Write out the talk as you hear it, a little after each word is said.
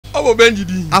Abo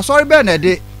benjidi. Asori be na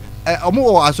de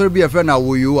omo asori be friend na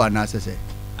wo you ana sese.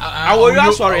 Awoyo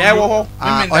asori e wo ho.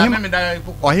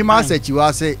 Ohima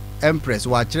sechiwa se Empress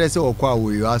wa kire se okwa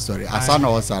awoyo asori. Asa na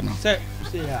osa no.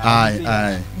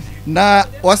 Aye. Na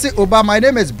wasi Oba, my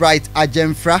name is Bright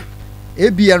Ajemfra,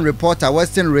 ABN reporter,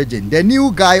 Western Region. The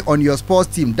new guy on your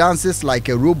sports team dances like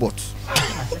a robot.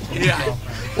 Yeah.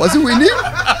 Was it winning?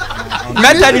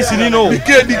 Methodist no.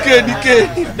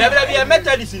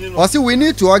 Was it we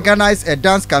need to organize a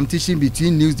dance competition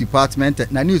between news department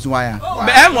and news wire?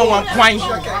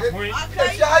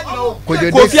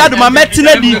 Kofi Aduma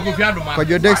metina di.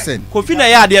 Kojo Dixon. Kofi na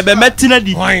ya de be metina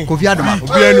di. Kofi Aduma.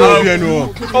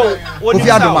 Kofi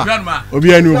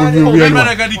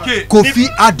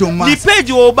Aduma. The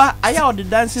page Oba aya on the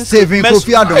dancing saving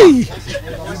Kofi Aduma.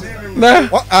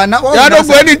 I don't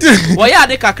go anything. Why are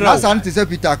they kakra? That's anti say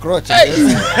Peter Crouch. Who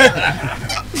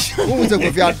was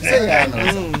Kofi Aduma?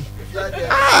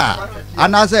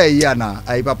 And I say na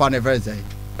ai papa ne friend say.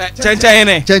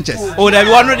 Chenches. Oh, there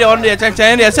one the on the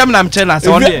chenches. Some nam chen as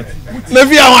on there. Me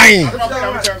via wine.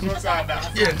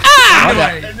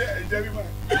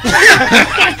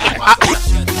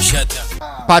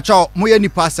 Pacho, moye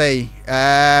nipa say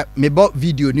me bo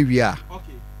video ni wi a.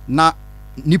 Na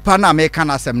nipa na me kan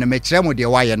asem na me kire mo de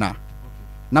waye na.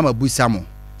 Na mabusa mo.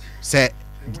 Say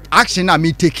action na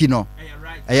me take no.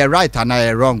 Eh right and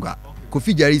I wrong.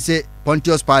 Kofi Jerry say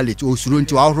Pontius Pilate osuru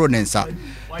nti ahoro nensa.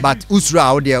 But usura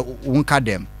out there wonka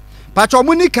dem. Pacho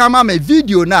muni kama me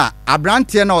video na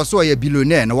abrante na oso ye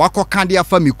billionaire na wakoka de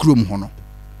afa me krom ho no.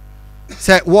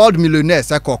 Say world millionaire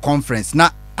say conference na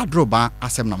adroba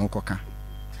asem na mokoka.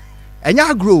 Enya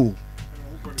agro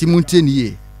timunte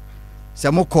niye. Say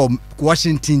moko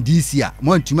Washington DC a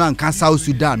mo antuma anka South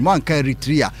Sudan mo anka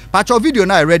Eritrea. Pacho video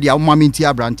na ready a mo minti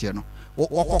abrante no.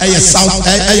 South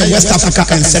West Africa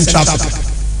and Central Africa.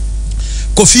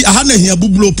 Kofi ahana hia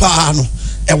bublo pa no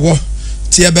ewo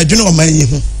tie bedwene o manyi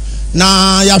hu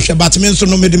na ya hwe batmen so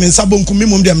no me de men sabonkum me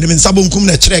mum de men sabonkum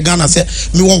na kire Ghana say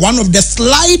me one of the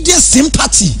slightest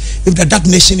sympathy if that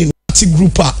nation in party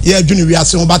group ya adwene wi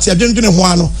ase ho but ya dwene ho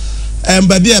ano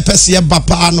ba bia e pese ye ba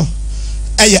pa no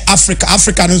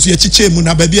Africa no so ye chiche mu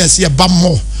na ba bia se ye ba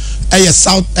mo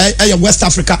South West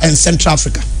Africa and Central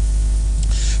Africa.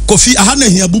 Kofi ahana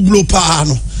hia bublo pa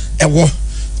no ewo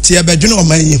tie bedwene o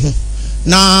manyi hu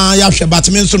na ya hwe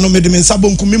batmen so no me de men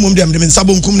sabonkum me mum de men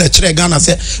sabonkum na kire Ghana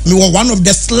say me one of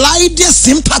the slightest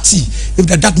sympathy if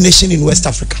that nation in West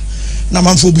Africa. Na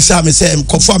manfo busa me say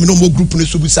mkofo am no mo group no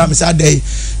so busa me say dey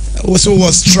also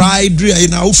was tried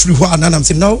na ofri ho and I'm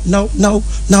saying no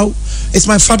it's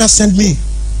my father sent me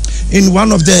in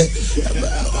one of the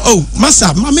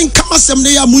massa mama come asem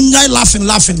ne ya munyai laughing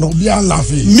no be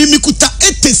laughing mimikuta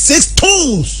 86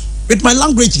 tones with my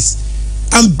languages.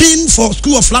 I'm been for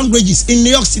School of Languages in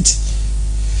New York City.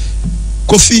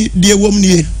 Kofi die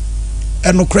womnie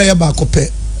eno kraya ba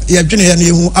kope ye dwene ya ne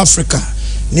hu Africa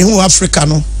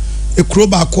no e kuro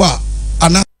ba ko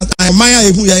ana amaya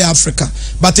ehu ya Africa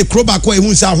but e kuro ba ko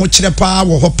ehu se aho kire pa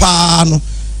wo ho pa no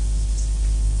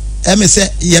me se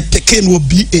ye pikin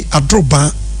obi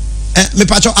adroba me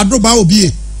pa cho adroba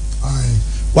obi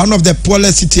one of the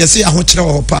poorest cities say aho kire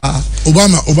wo pa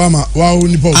Obama wow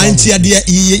nipa Obama anti ya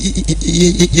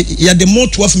the more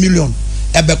 12 million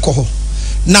ebeko ho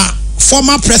na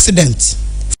former president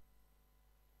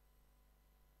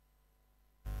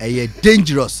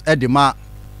dangerous edema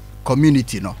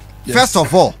community no. Yes. First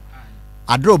of all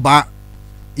adroba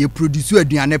you produce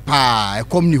aduane pa e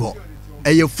kom ni ho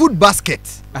food basket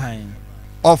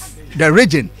of the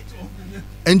region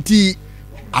anti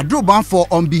adroban for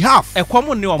on behalf of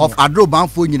adroban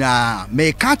for nyina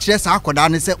me ka kire sa akoda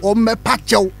ne se o me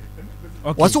pachew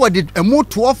was what did a more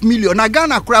 12 million na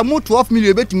Ghana kura more 12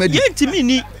 million betime di yentimi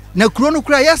ni na kuro no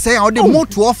kura yes say o de more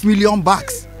 12 million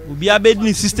bucks obi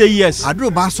abedni 60 years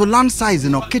adroban so land size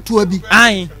no ketua bi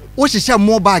an o hihye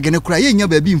more bag ne kura yenya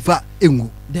ba bi mfa engu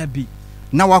da bi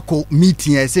na wako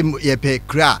meeting e se ye pe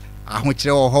kura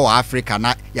ahokire wo ho Africa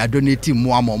na ya donate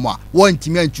mu amomo a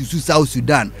wantimi anchusu South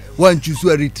Sudan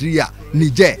wanchusu Eritrea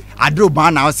Niger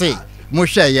adroban na say mo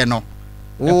hwe ye no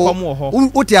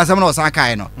o ti asem na o san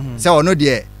kai no se ono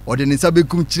de o de nsa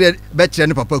bekum kire be kire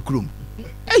ne papa krom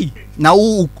na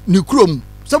wo ni krom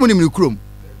se mo ni mi krom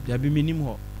ya bi minim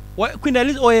ho Queen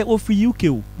Elise o free UK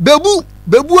o bebu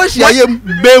ahia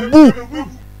bebu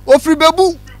o free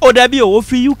bebu o da bi o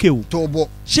free UK o tobo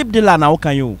ship dealer na o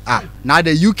kan yo na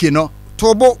the UK no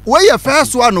tobo we ye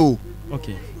first one o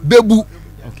okay bebu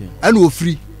okay and o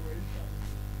free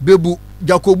bebu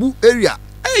Jacobu area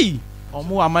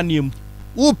omo amaniem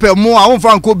wo pe mo a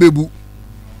wonfa nko bebu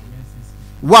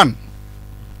 1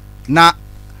 na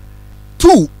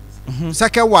 2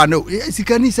 second one no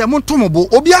sikani se montomobo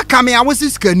obi aka me awose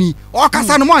sikani o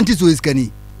kasa no mo anti so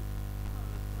sikani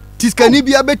tiskani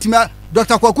bia betima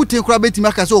Dr. Kwakute kura betima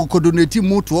aka so kodonate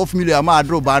mu 12 million ma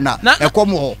adroba na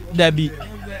ekomo ho dabi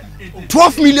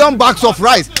 12 million bags of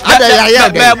rice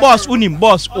ada boss unim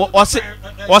boss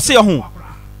ose ho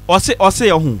ose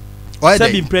ho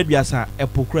se bi prebiasa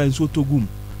epokura nso togum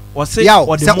ose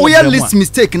ode mo se list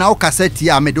mistake na o cassette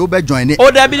ya me de obe join ni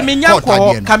o da bi me nya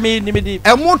ko ka me ni me di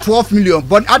e mo 12 million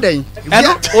but adan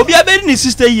obi abedi ni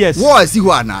 60 years wo si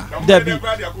ho ana da bi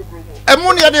e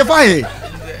mo ni de fa he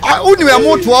uni e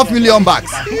mo 12 million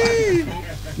bags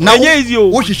na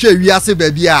wo hihwe wiase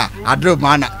ba bia adro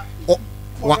mana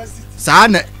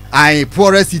sana I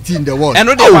poorest city in the world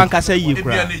eno de wankasa yi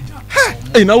kura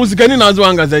na uzikani na zo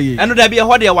wankasa yi eno da bi e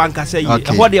ho de wankasa yi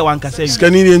e ho de wankasa yi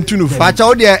skani ni ntunu fa cha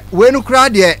wo de we no kura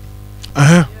de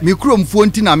mi kromfo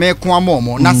nti na me ko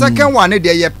amomo na second one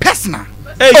de ye personal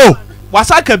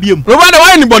wasaka biem roba de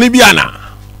why ni boni bia na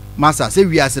masa se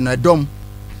wiase na dom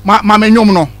ma me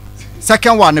nwom no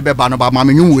second one be ba no ba ma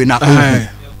me nwum we na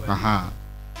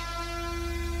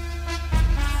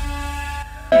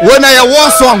when I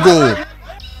war song go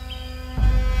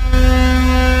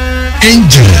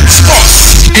Angels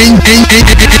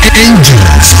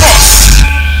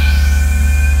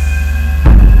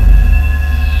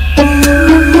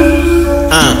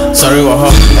sorry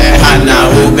wo hana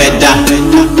wo beda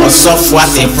osofwa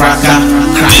te fraka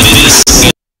crack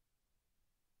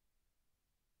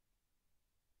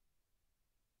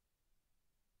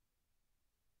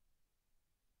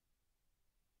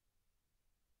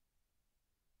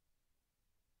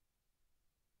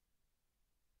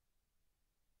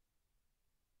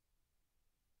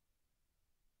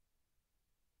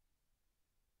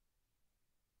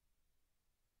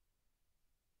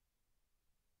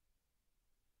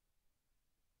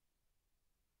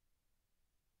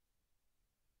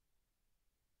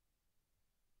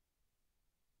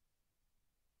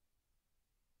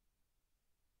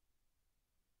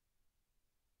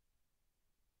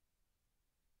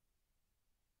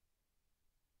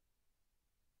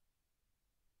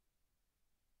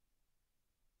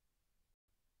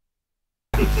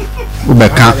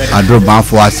ubeka adroban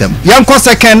for asem yenko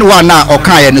second one na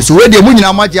okan ye ne so we de mu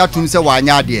nyina maje atum se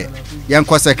wanya de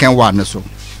yenko second one ne so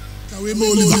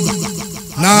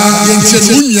na yenche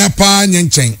munya pa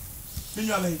nyenchen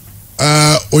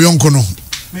oyonko no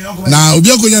na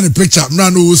obi akonya ne picture mra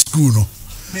no school no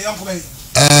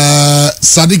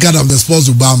Saddick of the sports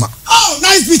Obama. Oh,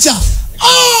 nice picture.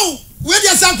 Oh, where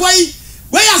the Sakwai?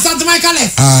 Where you Santa Michael?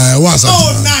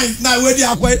 Oh, nice. Now where the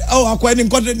Aqua? Oh, Aqua in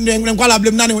Kuala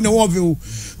Blame Nani on the Warville.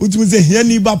 Which was a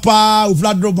Henny Bapa, who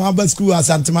flat drop Harbour School at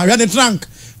Santa Maria. The trunk,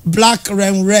 black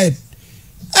and red.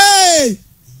 Hey!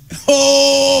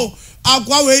 Oh,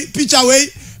 Aqua way, picture way,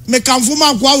 make come from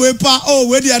Aqua way pa. Oh,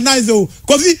 where they are nice though.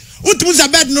 Coffee, what was a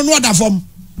bed no water from?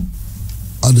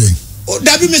 Are they? Oh,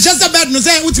 that be Manchester bed no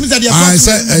say what means that I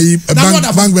say a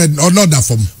bank bed or not that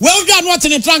from. Well, you are not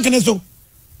in a trunk and so.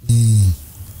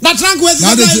 That trunk was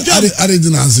I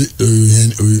didn't answer. Oh,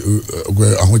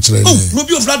 no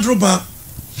be of that Droba.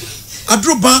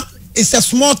 Adroba is a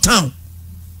small town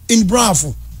in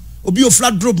Bravo. Obi of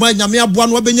flat drop my Nyamia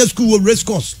Buan Wabenya school race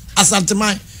course Asante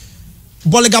Mai.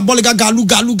 Bolega galu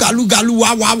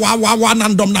wa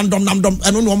nandom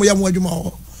I don't know where you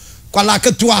more. Kwala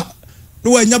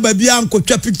no enya baby anko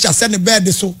twa picture send bed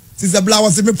so since the blower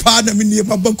was me partner me near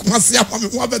my book masia me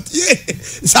wabet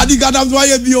Saddick Adams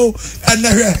why bio and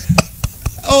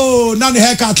oh none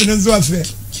haircut and so afa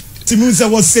timusa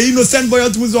was say innocent boy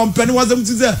to was on penny was them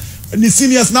to say the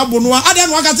seniors na bonwa adan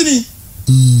wakati ni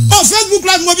oh Facebook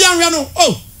live mo bia no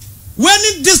oh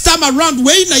when this time around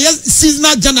we na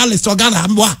seasonal journalist or Ghana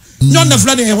mboa none the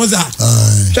flooding he was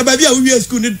that baby we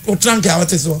school need o trank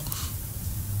out so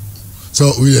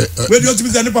so we do you to be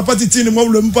the papa titi ni mo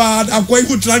lumpa akwa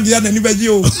iku trank ya na ni baji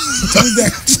o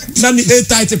na ni a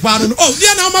tight part oh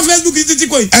dia na my Facebook titi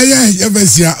koi you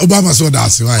besia Obama so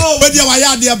that's why oh we dia wa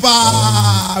ya dia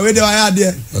pa we dia wa ya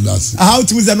dia that's how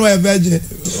to be no a virgin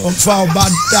for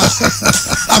bad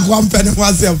akwa mpene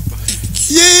mwasem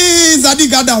yes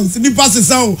Saddick Adams ni pass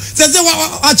so say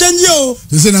wa change yo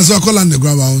you say na so call and the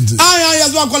grab out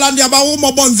yes wa call and the ba wo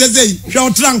mo bon say show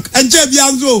trank enche bia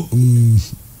nzo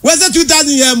where's the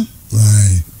 2000 yam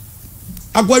right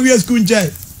akwa we school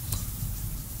nche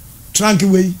trank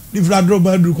way the flat drop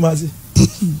ba dru kumase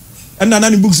and na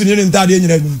ni books ni ntade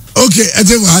nyina gum okay e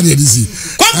dey how dey see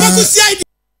kwa ku see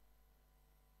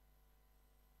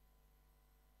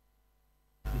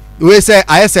we say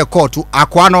I say court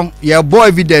akwa no ye boy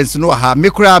evidence no ha me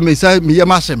kura me say me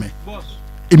yema hye me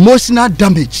emotional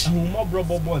damage.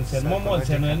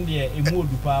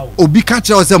 Obi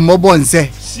catch us a mobile and say,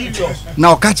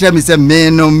 now catch me say,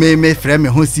 me friend me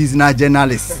who seasonal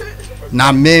journalist.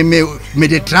 Now me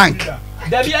the trunk.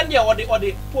 What's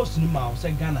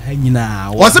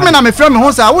the man? My friend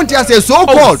who say I want to say so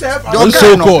called,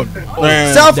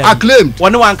 self-acclaimed.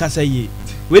 One can say,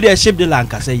 where they ship the land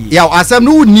can say, yeah, I said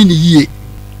no need ye.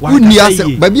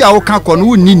 Baby, I can't con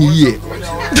who need ye.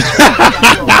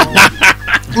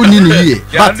 Who need ye?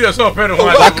 But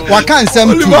what can some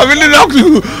really love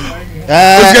you?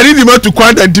 It's getting him to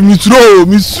quite a misro.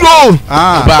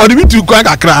 Or the to quite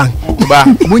a crank.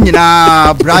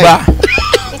 Munina bribe.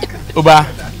 Oba.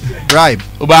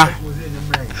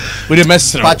 With a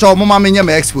mess. But your mamma in your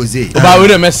expose. Oba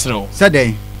with a mess. Said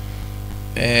they.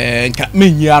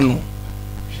 Miniano.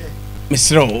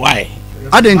 Mr. Why?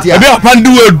 I didn't hear upon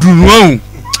do a drone.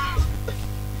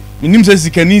 In him says he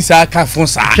can eat a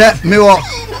cafonsa. Me what?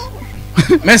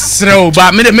 Mr.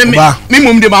 But me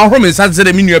the home is at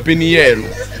the mini opinion here.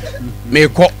 Me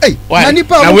call. Hey, why?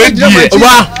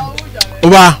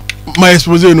 Oba, my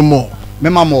expose no more.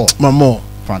 Mama.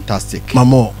 Fantastic.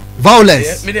 Mama.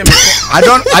 Violence. I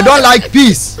don't like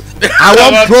peace. I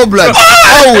want problems.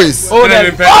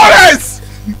 Always.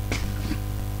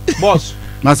 Boss.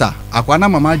 Masa, akwana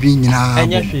mama dwi nyina.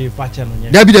 Enye hwe fache no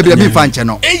nye. Dabi fanche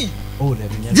no. Oh,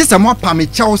 dabi. This am pa me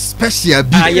chow special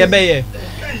bi. Ye be ye.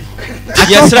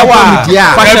 Yesra wa.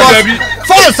 Dabi.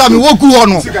 False am woku ho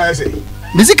no.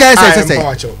 Misika say.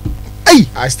 Hey,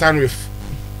 I stand with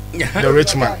the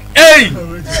rich man. Hey.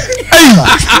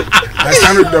 I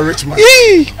stand with the rich man.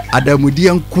 Adamudi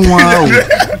enko a.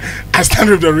 I stand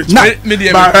with the rich man.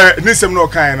 But nisem no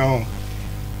kan no.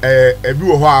 Ebi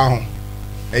wo ho a ho.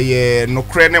 No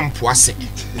credit poise.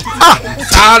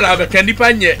 Ah, the candy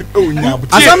panye.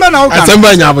 Asamba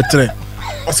na abotre.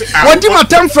 What did my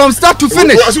time from start to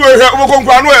finish?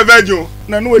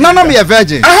 No, me a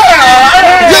virgin.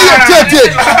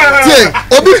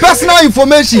 Obi personal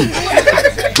information.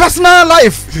 Personal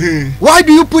life. Why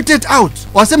do you put it out?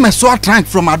 Or say my sword trunk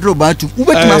from Adroba to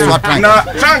Uber to my sword trunk? Na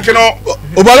trunk no.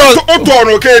 Obalo oto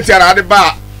no ke ti ara de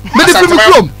ba. Me dey film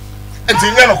from.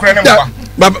 Enti no credit mo.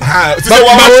 But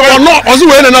also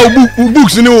when now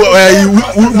books ni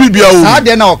bibia o sa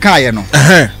de na o kan ye no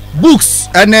books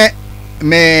ene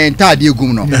me ntade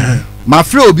egum no ma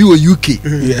frɛ obi wo UK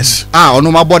yes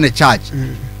ono ma bɔ ne charge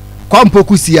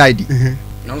kwampoku CID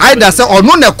aida say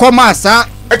ono ne koma sa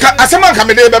asema nka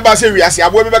me de beba say wi ase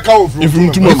abo be ka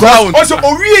ofuru also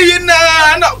owie yi na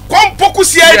kwampoku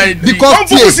CID because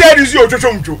kwampoku CID zi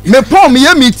otwotwomtwo me pon me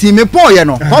ye meeting me pon ye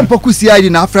no kwampoku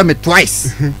CID na afrɛ me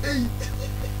twice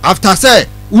after say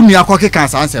unu akoke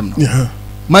cancer ansem no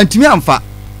mantimi amfa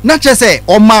na che say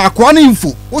o ma akwa na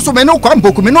info wo so me no kwa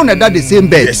mpoku me no na the same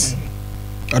bed yes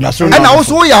and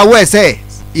also ya we say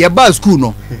ye ba school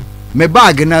no me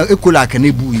bag na ekola ka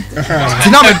na bui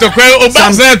tina me tokwe o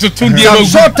ba say to die no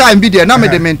short time bi there na me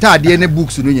de mental de ne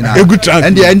books no nyina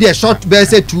and the short be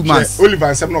say 2 months Oliver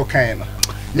ansem no kan na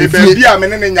e baby a me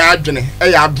ne nya adwene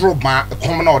e ya drop ma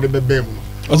kom na o de beba mu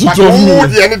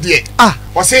ah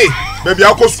o say baby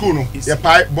akọ school no ye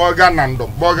pai burger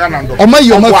nandom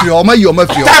omayi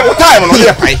omafiri time no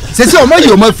ye pai se se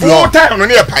omayi omafiri time no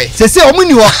ye pai se se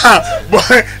omuni ho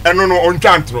eno no on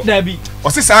twantro dabi o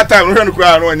say sa time no hwe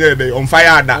kura no onye dey on fire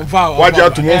ada waje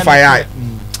to on fire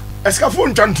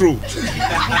escafon twantro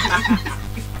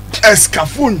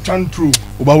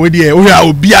oba we dey o ya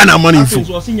obi ana money info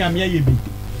so si nyame aye bi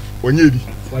onye bi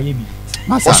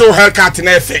masa so haircut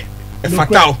na efe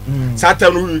fatal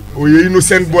Satan we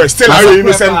innocent boy still are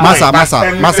innocent masa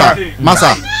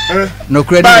no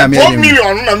credit na me 1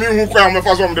 million na me hu kwa me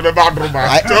fa so me be ba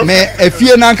droba me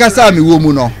efie na nkasa me wo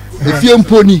mu no efie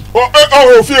mponi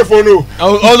efie fo no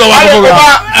ozo wa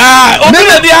me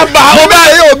na dia ba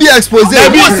obi expose e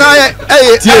bi say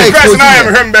expose na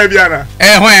me hwem ba bia na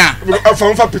hwan a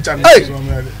fa picture na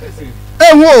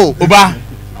wo oba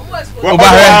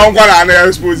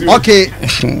okay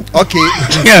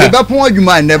the bepon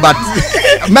adwuma ne but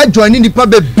me join ni pa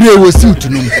be bre wo suit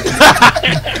no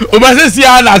oba se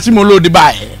sia na asimolo de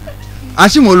bai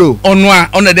asimolo ono a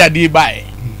ono de ade bai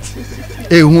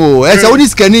ehu e se woni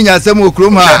skani nya asem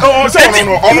okrom ha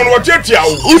ono tietia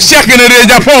o check ne de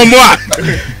Japan mo a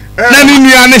na ni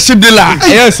nua ne shibdela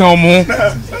e se omo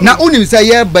na unim say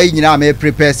ye ba nyina me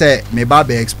prepare say me ba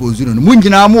be expose no mu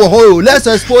nyina mo ho let's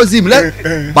expose him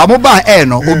ba mo ba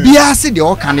no obi ase de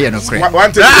o kan ye no kre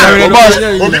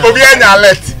obi anya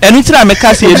alert eni tira me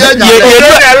kasi ye eni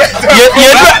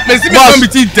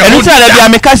tira de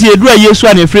me kasi ye dura yesu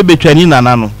an efre betwani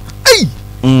nana no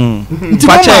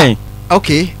pache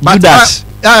okay but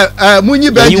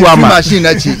munyi benji machine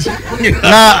achi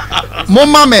na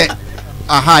momma me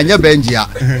aha nya benji a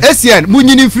esien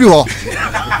munyi ni free ho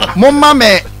momma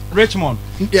me Richmond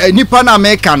nipa na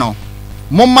America no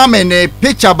momma me ne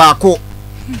picture baako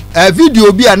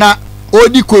video bi ana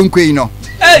odi konkwen no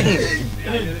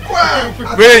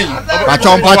wey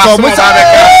pachom musa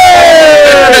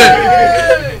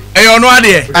ono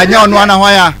ade anya ono ana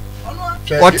hwan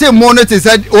Ote money te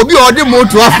said obi odi mo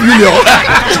 12 million.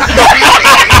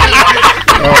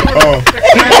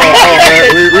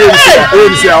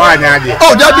 We see our nyade.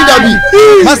 Oh, Dabi.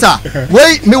 Master,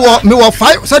 wait, me were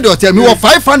 5 said you tell me were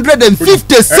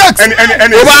 556. And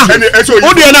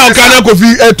odi na kan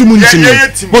Kofi 2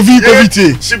 minutes.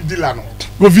 Kofi ship dealer no.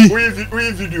 We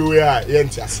video ya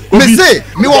yentiase. Me say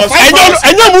me were 500.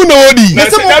 Enyo mu no odi. Me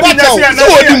say mo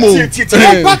odi mo.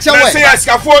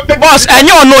 Boss,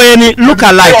 enyo no any look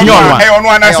alike enyo no. Enyo no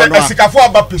ana say esikafo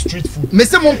aba street food. Me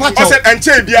say mo pacha. Say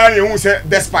enche bia na ehun say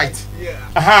despite.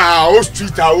 Aha, o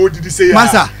street a o did say.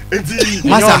 Masa.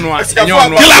 Masa.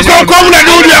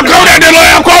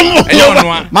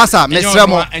 Masa, me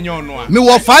sremo. Me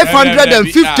were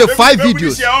 555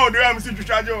 videos.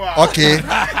 Okay.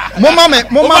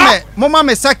 Mama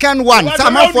me second one.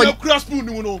 Sama for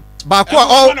Bako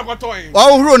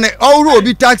all road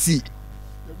be taxi.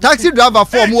 Taxi driver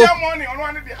for mo.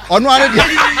 Onu ane dia.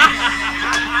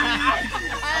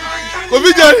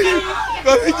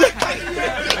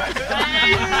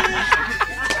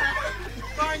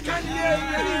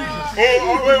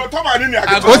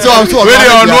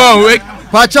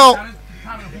 Pacho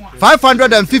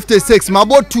 556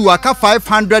 mabo 2 aka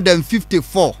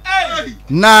 554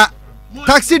 na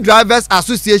Taxi Drivers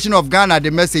Association of Ghana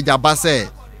the message abase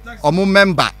omo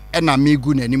member na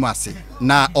megu nanim ase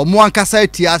na omo ankasa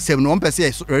ti asem no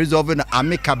pese resolve na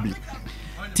amicably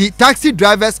Taxi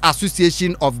Drivers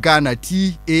Association of Ghana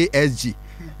TASG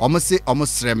omo se omo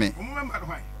sreme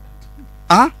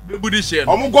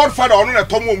omo godfather onu na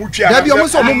tomo omo twa da bi omo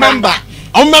so omo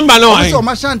member no ai so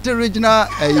Mashante regional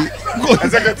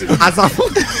executive azafo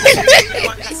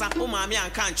o mami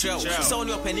an kan trel so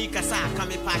oni opani kasa ka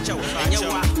me pa chew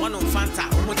anyewa one on fanta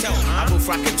o hotel abo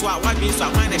fraketo a wa bin so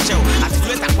aman na chew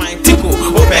activate kwan tiko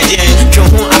o pede twa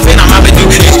ho afi na ma be do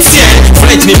tie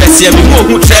flight ni besia mi mo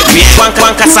hu trek bi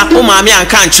kwan kasa o mami an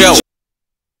kan trel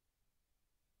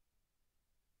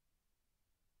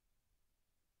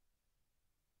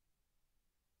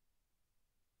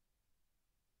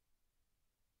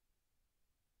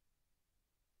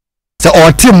se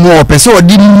oti mo pese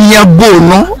odi nia bo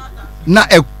no na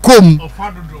ekom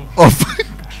of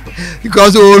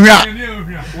because ohia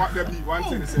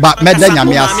but me da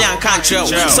nyame as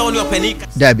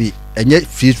Dabi enye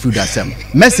free food asem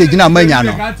message na manya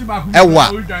no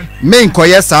ewa me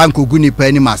nkoye sa nkogu nipa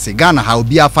ani mase Ghana ha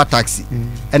obi afa taxi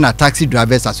na Taxi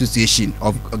Drivers Association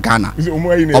of Ghana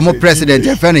omo president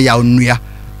e fe no ya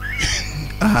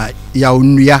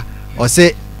onua o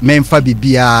se memfa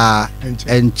bibia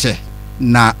enche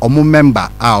na omo member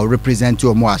a represent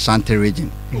omo Ashanti region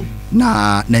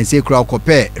na nse kura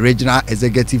okope regional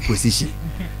executive position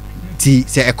ti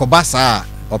se ekobasa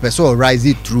opeso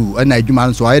rise through na adwuma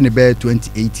nso aye ne be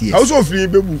 28 years also free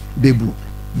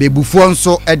bebu fo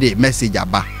nso e de message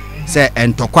aba se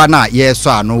entokwa na ye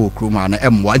so ano okroma na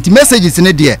emwa nti messages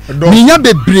ne de minya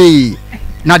bebre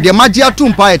na de magi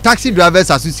atumpa Taxi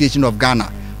Drivers Association of Ghana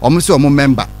omo so omo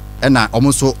member na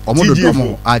omo so omo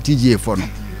dodomo TGA for no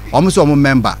omo so omo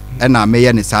member na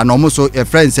meye ne sa na omo so e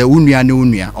friends e unua ne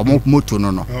unua omo moto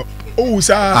no oh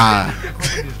sa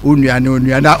unua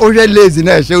na o je lazy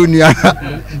na she unua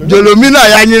jolomina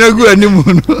ya nyina gu animu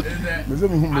no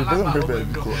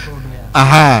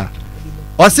aha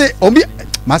o se obi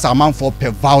masa man for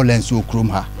per violence okrom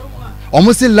ha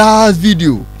omo se last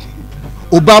video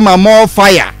Obama more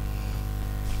fire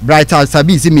brighter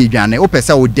sabi si me dwane o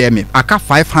pese o dem me aka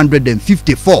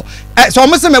 554 so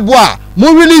omo se me boa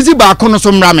mo release ba kono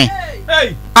so mra me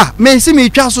me si me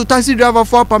twa so taxi driver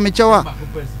for pa me chewa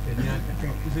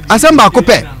asamba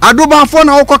kope adoba for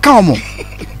na okoka omo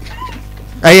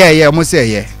mo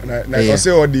say na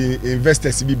say all the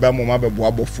investors bi ba mo ma be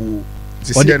boa bofo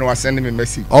ti see no send me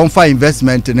message on for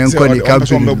investment na nko ni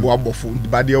company boa bofo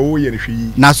ba de o ye ne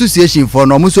hwi na association for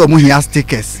no mo so mo hia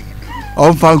stickers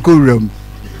on for ko ram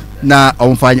na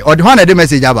omfanye odi hwana de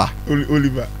message aba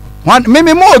Oliver wan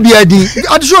me mo obi adi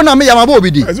odi show na me yama ba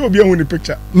obi di aso obi ehun ni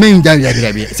picture me nja ya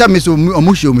se me so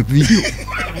omo show me video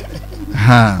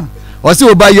o se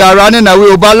oba you are running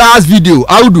away oba last video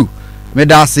audu me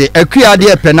da say akua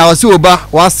de pe na o se oba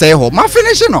wa say ho ma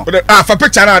finish no fa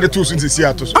picture na de to so ntisi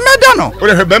ato so ameda no o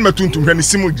de he be ma tuntum hwe ni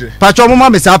simu gire pacho mo ma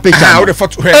me sa picture o de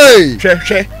photo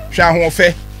hwe ahun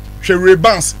ofe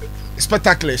Rebans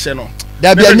spectacular channel.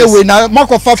 There be anyway na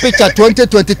makofa picture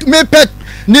 2022 me pet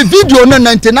ni video no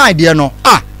 99 de no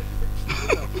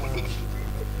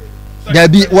there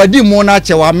be wadi mo na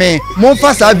che wa me mo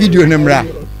fa sa video ne mra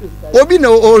obi na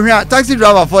ohwa taxi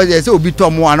driver for there say obi to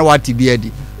mo ana wati bi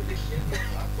adi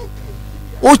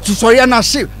o tu so ya na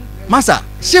ship masa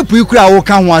ship ikura wo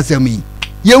kan ho asem yi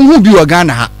ye hu bi o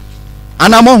Ghana ha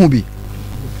ana mo hu bi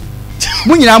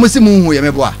mu nyina mo si mu hu ye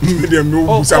me bo a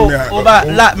oba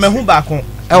la me hu ba kon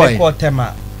e ko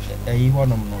tema eyi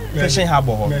honom no fishing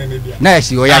harbor ho na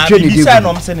esi o ya twe ni bi sa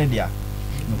no mse ne dia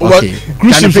okay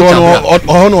cruise ship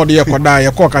no no de yakoda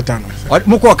ye ko kata no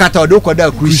mo ko kata o de ko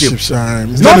da cruise ship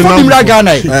no for dimra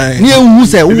Ghana ni ewu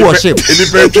se wo ship edi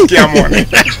pe twiki amone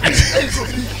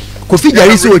Kofi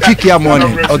Jari so twiki amone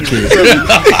okay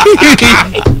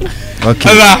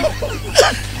okay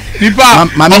Nipa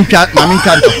mami can't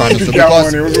so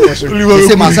because they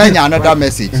say masanya another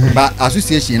message but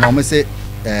association na mo say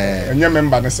enye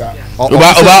member nesa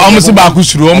oba omusi ba ku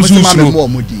suro omusi suro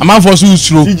amanfo so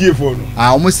suro DJ phone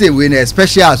omo say we na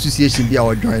special association bi a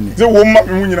wo join say wo ma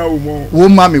me nyina wo mo wo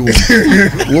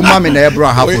ma me na ebro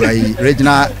hapura yi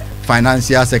regional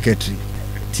financial secretary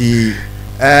ti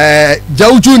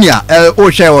Joe Junior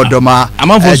o share odoma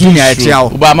amanfo so junior etiao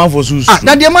oba amanfo so suro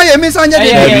na de ma ye mi sanya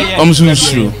de omusi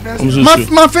suro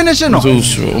ma finish no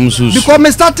because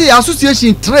me start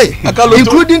association 3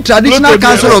 including traditional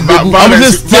council of Bebu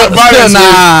still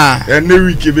na any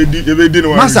week e be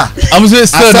no masa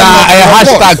still na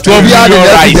hashtag 12 million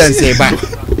rice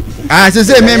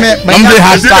say me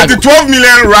hashtag 12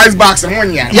 million rice bags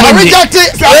monya you reject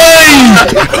it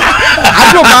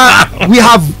we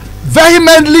have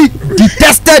vehemently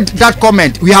detested that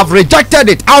comment. We have rejected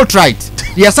it outright.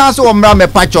 Yes, also omra me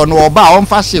pacho no oba on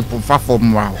fa shape fa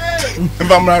form wa.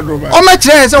 O me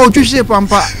chere say o twu shape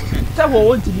ampa. Say wo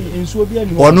want to be nsuo bia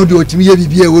ni. Ono de otimi ye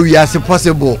bibia we we as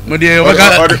possible. Or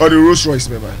the Rolls Royce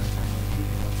beba.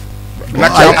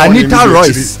 Anita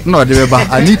Royce. No, the beba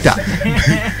Anita.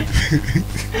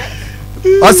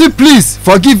 I say please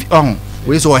forgive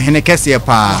we so hene kese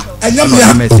pa I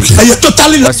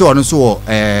totally so on so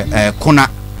kona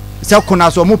se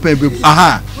kona so mo pa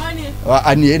aha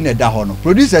ani ene da ho no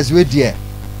producers we there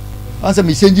answer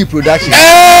me change production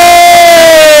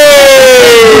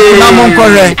na mon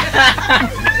correct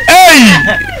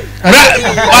I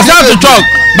have to talk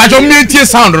but you me tie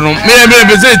sound no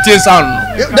me say tie sound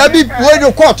no that be we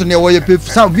the court ne we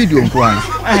sound video nko an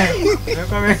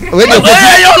we the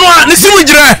no ni simu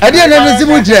jire ade na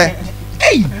simu jire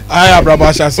ay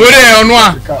abraba shase ore onu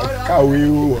a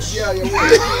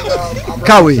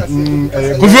kawe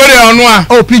ku fore onu a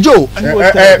oh pijo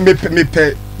me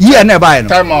pe ye na buy no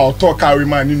time out talk kawe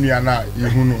man ni nua na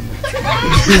yehu no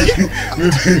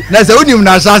na se onim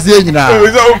na shase nyina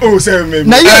o se me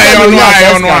na ye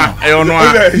onu a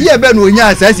ye be no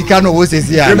nya sa sika no wo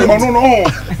sesi a no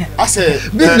ase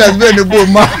business be no bo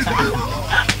ma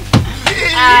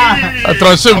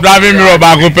attention driving mirror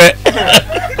ba ko pe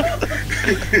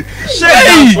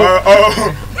shake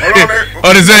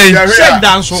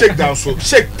down so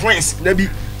shake prince there be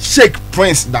shake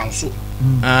prince down so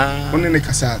one ne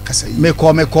kasa me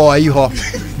call ayi ho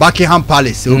Buckingham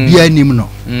Palace obi anim no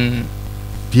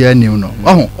bia anim no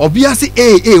obi ase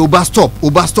oba stop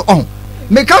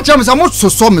me catch am say mo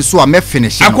so me so a me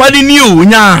finish akwadi ni o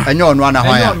nya enye onu ana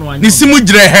hwan ni simu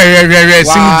jire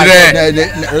simu jire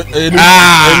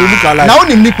na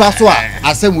oni nipa so a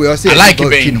asem we say like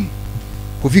it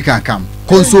Kofi can come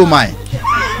console my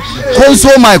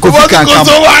Kofi can come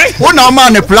who now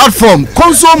man the platform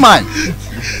console my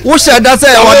who said that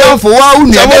say wa down for wa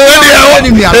unu yo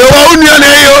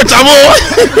chamo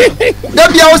da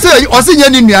bia wo say o se nya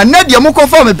ni nua na de mo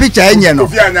confirm me picture enye no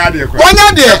wonya de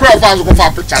ko fa so ko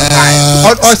fa picture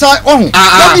o say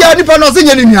da bia ni pa no se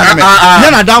nya ni nua me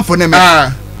nya na down for ne me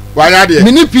wanya de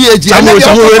mini PhD chamo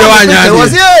we wanya de wo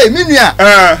say me nua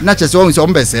na che so so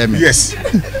mbe se me yes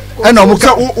eno mo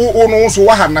ka o no so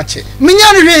wa ha na che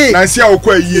minya ni hwe na sia o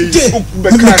kwa yie be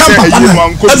ka say yie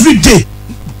man ko every day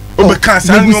o be ka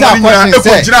say no man e ko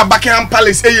jira Buckingham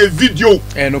Palace e video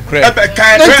no cre e be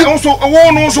ka e so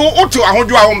wo no so o to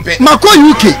ahojo a wo mpe mako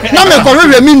UK na me ko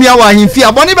hwe mi nua wa ahimfi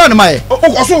abone ba no mai o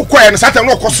ko so kwa e no satem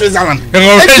no ko Switzerland e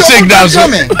shake down so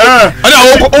ana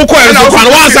o ko e so kwa no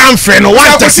wa san fe no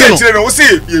wa tese no o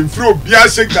say ye mfiri obia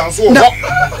shake down so ho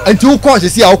anti o ko se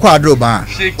sia o kwa adro ba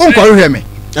o ko hwe me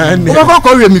o ko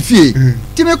hwe me fie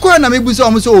ti me ko na me bu so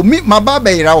o so mi maba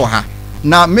ba yira wo ha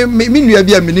na me nua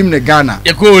bia minim ne Ghana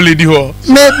e ko lady ho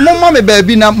me mo me ba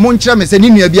bi na mo nkyere me se ni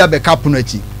nua bia be kapo no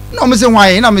achi na mo se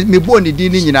hwan na me bo ni di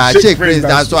ni nyina check prince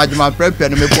da so adjuma prepare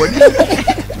no me bo ni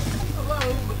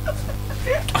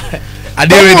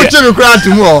ade we de o kura to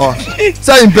mu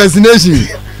say impersonation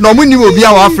no mu ni obi a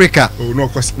Africa no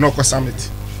summit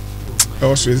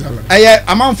Switzerland.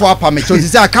 Amount for permit. So this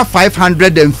is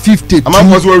 550.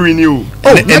 Amount for renew.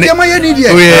 Oh, me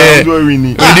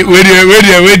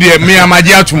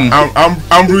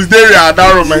I'm Bruce Derry at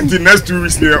Darrowment next 2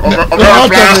 weeks here.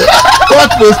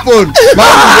 What postpone?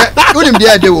 Who him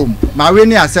there dey home. My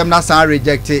winning assembly san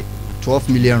rejected 12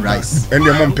 million rice. And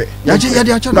your mom pay. Ya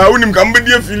now when him come be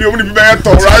there feel you be buy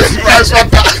rice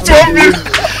water 12 million.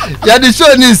 Ya the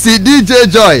show ni si DJ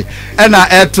Joy and na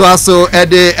eto aso e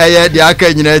de eye de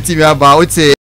aka nyina team about